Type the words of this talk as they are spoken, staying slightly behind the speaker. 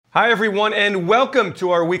Hi, everyone, and welcome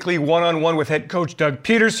to our weekly one-on-one with head coach Doug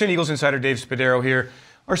Peterson. Eagles insider Dave Spadaro here.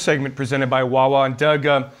 Our segment presented by Wawa. And Doug,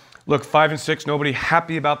 look, 5-6, nobody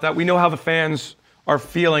happy about that. We know how the fans are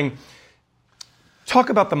feeling. Talk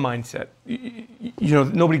about the mindset. You know,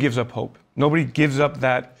 nobody gives up hope. Nobody gives up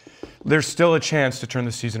that there's still a chance to turn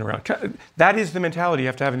the season around. That is the mentality you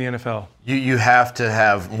have to have in the NFL. You have to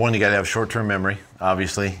have, one, you got to have short-term memory,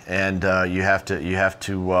 obviously, and you have to you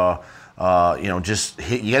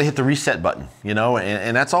got to hit the reset button,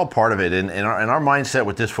 and that's all part of it. And our mindset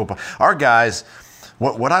with this football, our guys,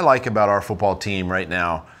 what I like about our football team right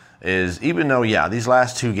now is, even though, these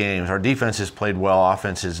last two games, our defense has played well,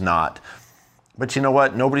 offense is not. But you know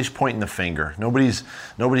what? Nobody's pointing the finger. Nobody's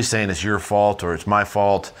saying it's your fault or it's my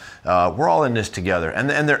fault. We're all in this together.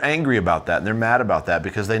 And they're angry about that. And they're mad about that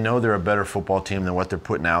because they know they're a better football team than what they're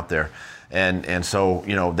putting out there. And so,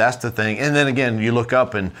 that's the thing. And then again, you look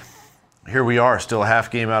up and here we are, still a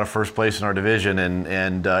half game out of first place in our division,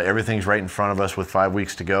 and everything's right in front of us with 5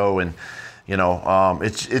 weeks to go. And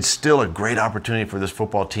it's still a great opportunity for this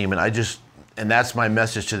football team. And that's my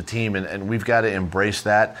message to the team. And we've got to embrace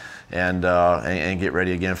that and get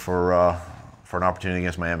ready again for an opportunity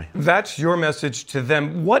against Miami. That's your message to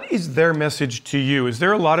them. What is their message to you? Is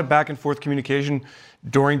there a lot of back and forth communication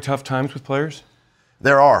during tough times with players?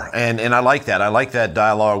 There are, and I like that. I like that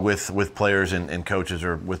dialogue with players and coaches,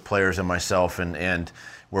 or with players and myself, and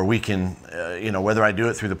where we can, whether I do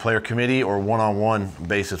it through the player committee or one-on-one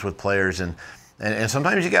basis with players, and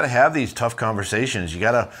sometimes you got to have these tough conversations. You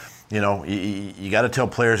got to, you got to tell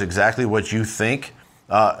players exactly what you think,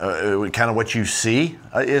 kind of what you see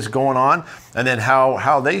is going on, and then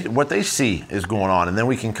what they see is going on, and then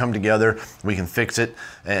we can come together, we can fix it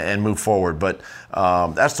and move forward. But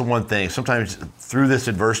that's the one thing. Sometimes through this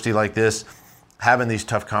adversity like this, having these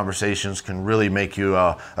tough conversations can really make you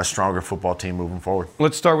a stronger football team moving forward.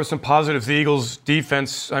 Let's start with some positives. The Eagles'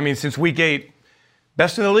 defense, since week 8,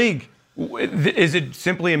 best in the league. Is it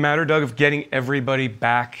simply a matter, Doug, of getting everybody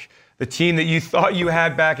back? The team that you thought you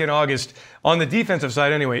had back in August, on the defensive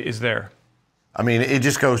side anyway, is there? It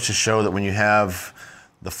just goes to show that when you have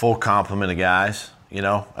the full complement of guys,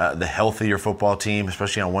 the healthier football team,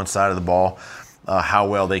 especially on one side of the ball, how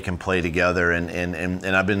well they can play together.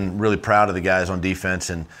 And I've been really proud of the guys on defense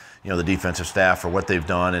and, the defensive staff for what they've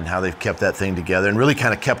done and how they've kept that thing together and really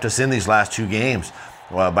kind of kept us in these last two games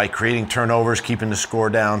by creating turnovers, keeping the score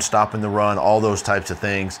down, stopping the run, all those types of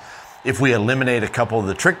things. If we eliminate a couple of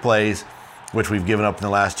the trick plays, which we've given up in the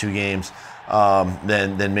last two games,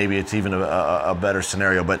 then maybe it's even a better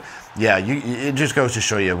scenario. But it just goes to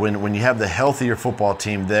show you when you have the healthier football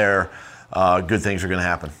team there, good things are going to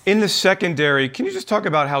happen. In the secondary, can you just talk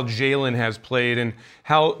about how Jalen has played and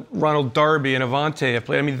how Ronald Darby and Avonte have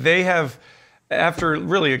played? They have, after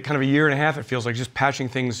really kind of a year and a half, it feels like, just patching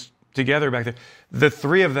things together back there, the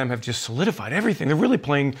three of them have just solidified everything. They're really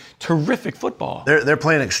playing terrific football. They're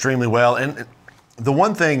playing extremely well. And the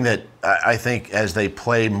one thing that I think as they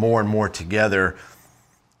play more and more together,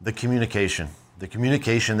 the communication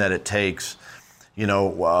that it takes,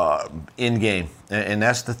 in game. And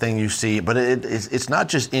that's the thing you see. But it's not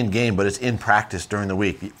just in game, but it's in practice during the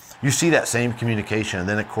week. You see that same communication, and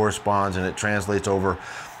then it corresponds and it translates over,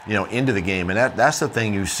 into the game. And that's the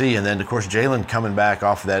thing you see. And then, of course, Jalen coming back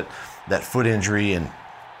off of that foot injury and,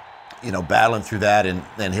 battling through that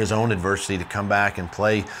and his own adversity to come back and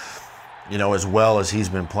play, as well as he's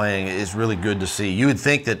been playing is really good to see. You would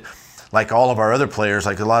think that, like all of our other players,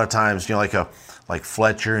 like a lot of times, like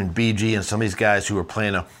Fletcher and BG and some of these guys who are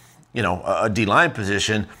playing a D-line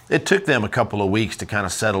position, it took them a couple of weeks to kind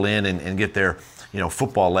of settle in and get their,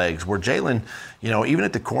 football legs. Where Jalen, even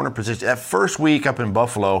at the corner position, that first week up in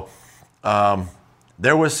Buffalo,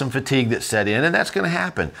 there was some fatigue that set in, and that's going to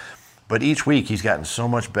happen. But each week he's gotten so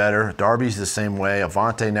much better. Darby's the same way.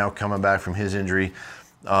 Avonte now coming back from his injury,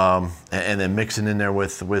 and then mixing in there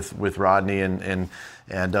with Rodney and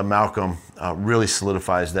Malcolm really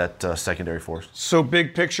solidifies that secondary force. So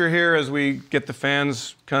big picture here as we get the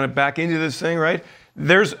fans kind of back into this thing, right?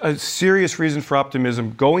 There's a serious reason for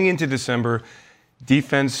optimism going into December.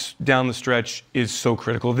 Defense down the stretch is so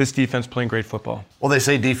critical. This defense playing great football. Well, they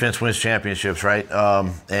say defense wins championships, right?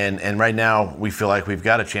 And right now we feel like we've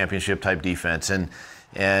got a championship-type defense.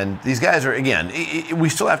 And these guys are, again, we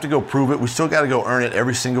still have to go prove it. We still got to go earn it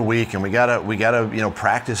every single week, and we gotta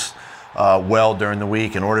practice well during the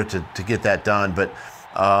week in order to get that done. But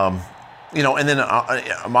and then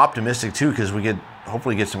I'm optimistic too because we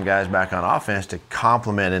hopefully get some guys back on offense to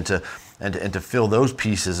complement and to fill those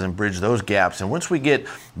pieces and bridge those gaps. And once we get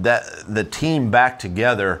the team back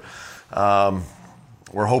together,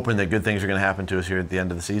 we're hoping that good things are going to happen to us here at the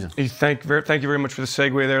end of the season. Thank you very much for the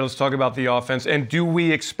segue there. Let's talk about the offense. And do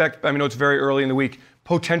we expect, I know it's very early in the week,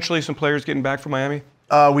 potentially some players getting back from Miami?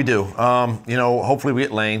 We do. Hopefully we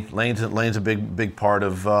get Lane. Lane's a big part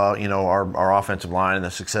of our offensive line and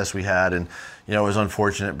the success we had. And it was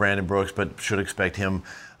unfortunate, Brandon Brooks, but should expect him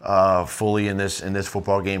fully in this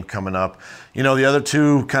football game coming up. The other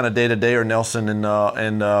two kind of day to day are Nelson and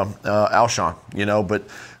Alshon.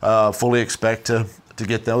 But fully expect to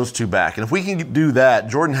get those two back. And if we can do that,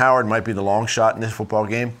 Jordan Howard might be the long shot in this football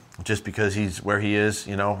game, just because he's where he is.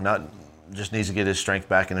 Not just needs to get his strength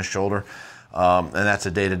back in his shoulder. And that's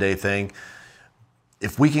a day-to-day thing.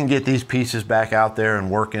 If we can get these pieces back out there and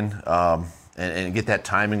working and get that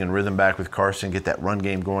timing and rhythm back with Carson, get that run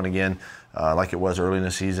game going again like it was early in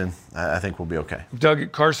the season, I think we'll be okay.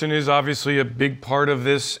 Doug, Carson is obviously a big part of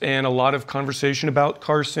this, and a lot of conversation about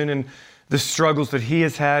Carson and the struggles that he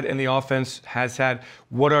has had and the offense has had.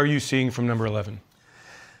 What are you seeing from number 11?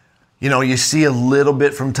 You see a little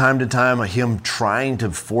bit from time to time of him trying to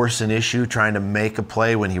force an issue, trying to make a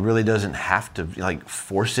play when he really doesn't have to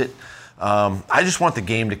force it. I just want the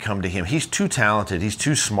game to come to him. He's too talented. He's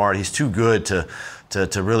too smart. He's too good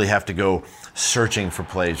to really have to go searching for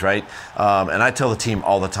plays, right? And I tell the team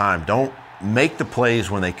all the time, don't make the plays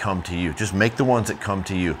when they come to you. Just make the ones that come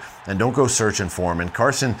to you, and don't go searching for them. And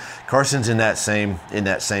Carson's in that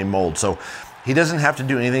same mold. So he doesn't have to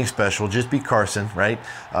do anything special. Just be Carson, right?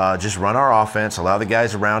 Just run our offense. Allow the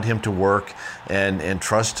guys around him to work, and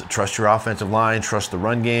trust your offensive line. Trust the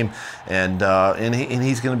run game, and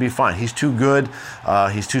he's going to be fine. He's too good.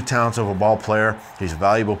 He's too talented of a ball player. He's a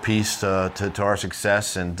valuable piece to our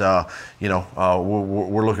success, and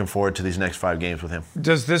we're looking forward to these next 5 games with him.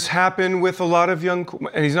 Does this happen with a lot of young?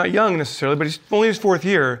 And he's not young necessarily, but he's only his 4th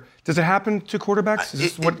year. Does it happen to quarterbacks? Is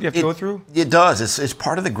this what you have to go through? It does. It's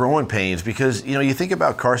part of the growing pains, because you think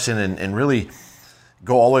about Carson and really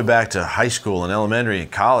go all the way back to high school and elementary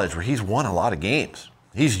and college, where he's won a lot of games.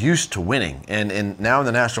 He's used to winning, and now in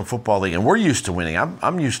the National Football League, and we're used to winning.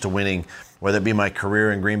 I'm used to winning, whether it be my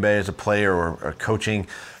career in Green Bay as a player or coaching,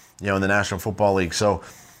 in the National Football League. So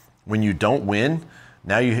when you don't win,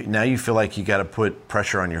 now you feel like you got to put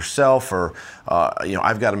pressure on yourself, or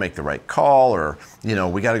I've got to make the right call, or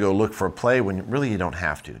we got to go look for a play, when really you don't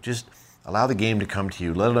have to. Just allow the game to come to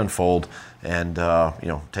you, let it unfold, and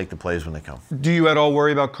take the plays when they come. Do you at all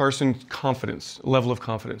worry about Carson's level of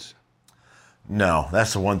confidence? No,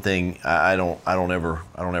 that's the one thing I don't ever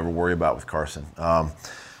worry about with Carson.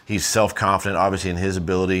 He's self-confident, obviously, in his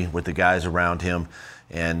ability with the guys around him,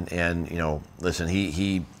 and listen,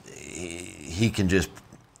 he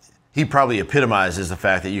probably epitomizes the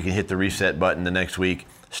fact that you can hit the reset button the next week,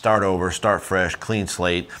 start over, start fresh, clean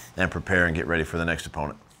slate, and prepare and get ready for the next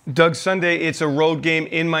opponent. Doug, Sunday, it's a road game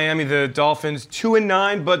in Miami. The Dolphins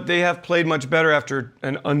 2-9, but they have played much better after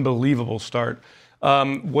an unbelievable start.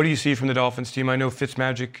 What do you see from the Dolphins team? I know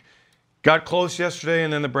Fitzmagic got close yesterday,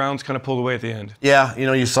 and then the Browns kind of pulled away at the end. Yeah,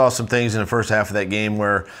 you saw some things in the first half of that game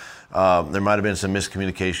where there might have been some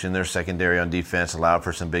miscommunication. Their secondary on defense allowed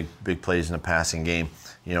for some big plays in the passing game,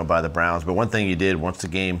 by the Browns. But one thing you did once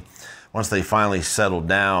they finally settled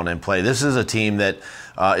down and play, this is a team that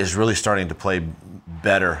is really starting to play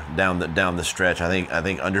better down the stretch. I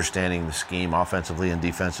think understanding the scheme offensively and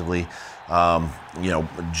defensively,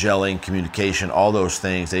 gelling, communication, all those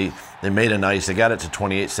things. They made they got it to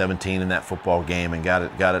 28-17 in that football game, and got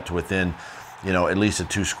it to within, at least a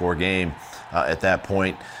 2-score game at that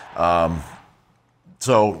point.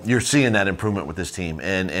 So you're seeing that improvement with this team,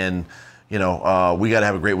 and we got to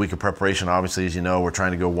have a great week of preparation. Obviously, as you know, we're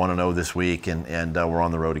trying to go 1-0 this week, and we're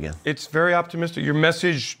on the road again. It's very optimistic. Your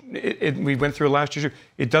message, we went through last year,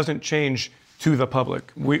 it doesn't change to the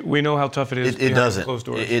public. We know how tough it is. It doesn't. Closed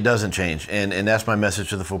doors. It doesn't change, and that's my message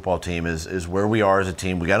to the football team is where we are as a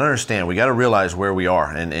team. We got to understand. We got to realize where we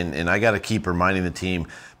are, and I got to keep reminding the team,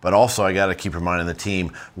 but also I got to keep reminding the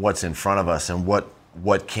team what's in front of us and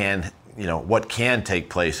what can take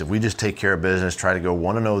place if we just take care of business, try to go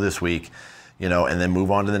 1-0 this week, and then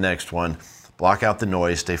move on to the next one. Block out the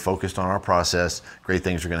noise, stay focused on our process. Great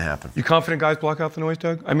things are going to happen. You confident guys block out the noise,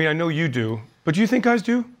 Doug? I mean, I know you do, but do you think guys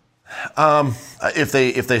do? If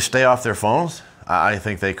they stay off their phones, I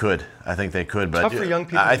think they could. But tough for young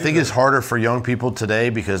people. I think it's harder for young people today,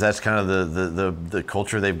 because that's kind of the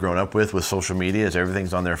culture they've grown up with social media, is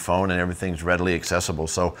everything's on their phone and everything's readily accessible.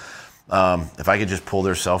 So if I could just pull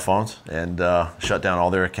their cell phones and shut down all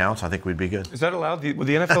their accounts, I think we'd be good. Is that allowed? With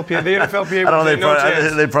the NFLPA? The NFLPA I don't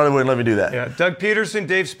know. They probably wouldn't let me do that. Yeah. Doug Peterson,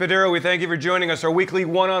 Dave Spadaro, we thank you for joining us. Our weekly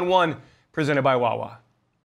one-on-one presented by Wawa.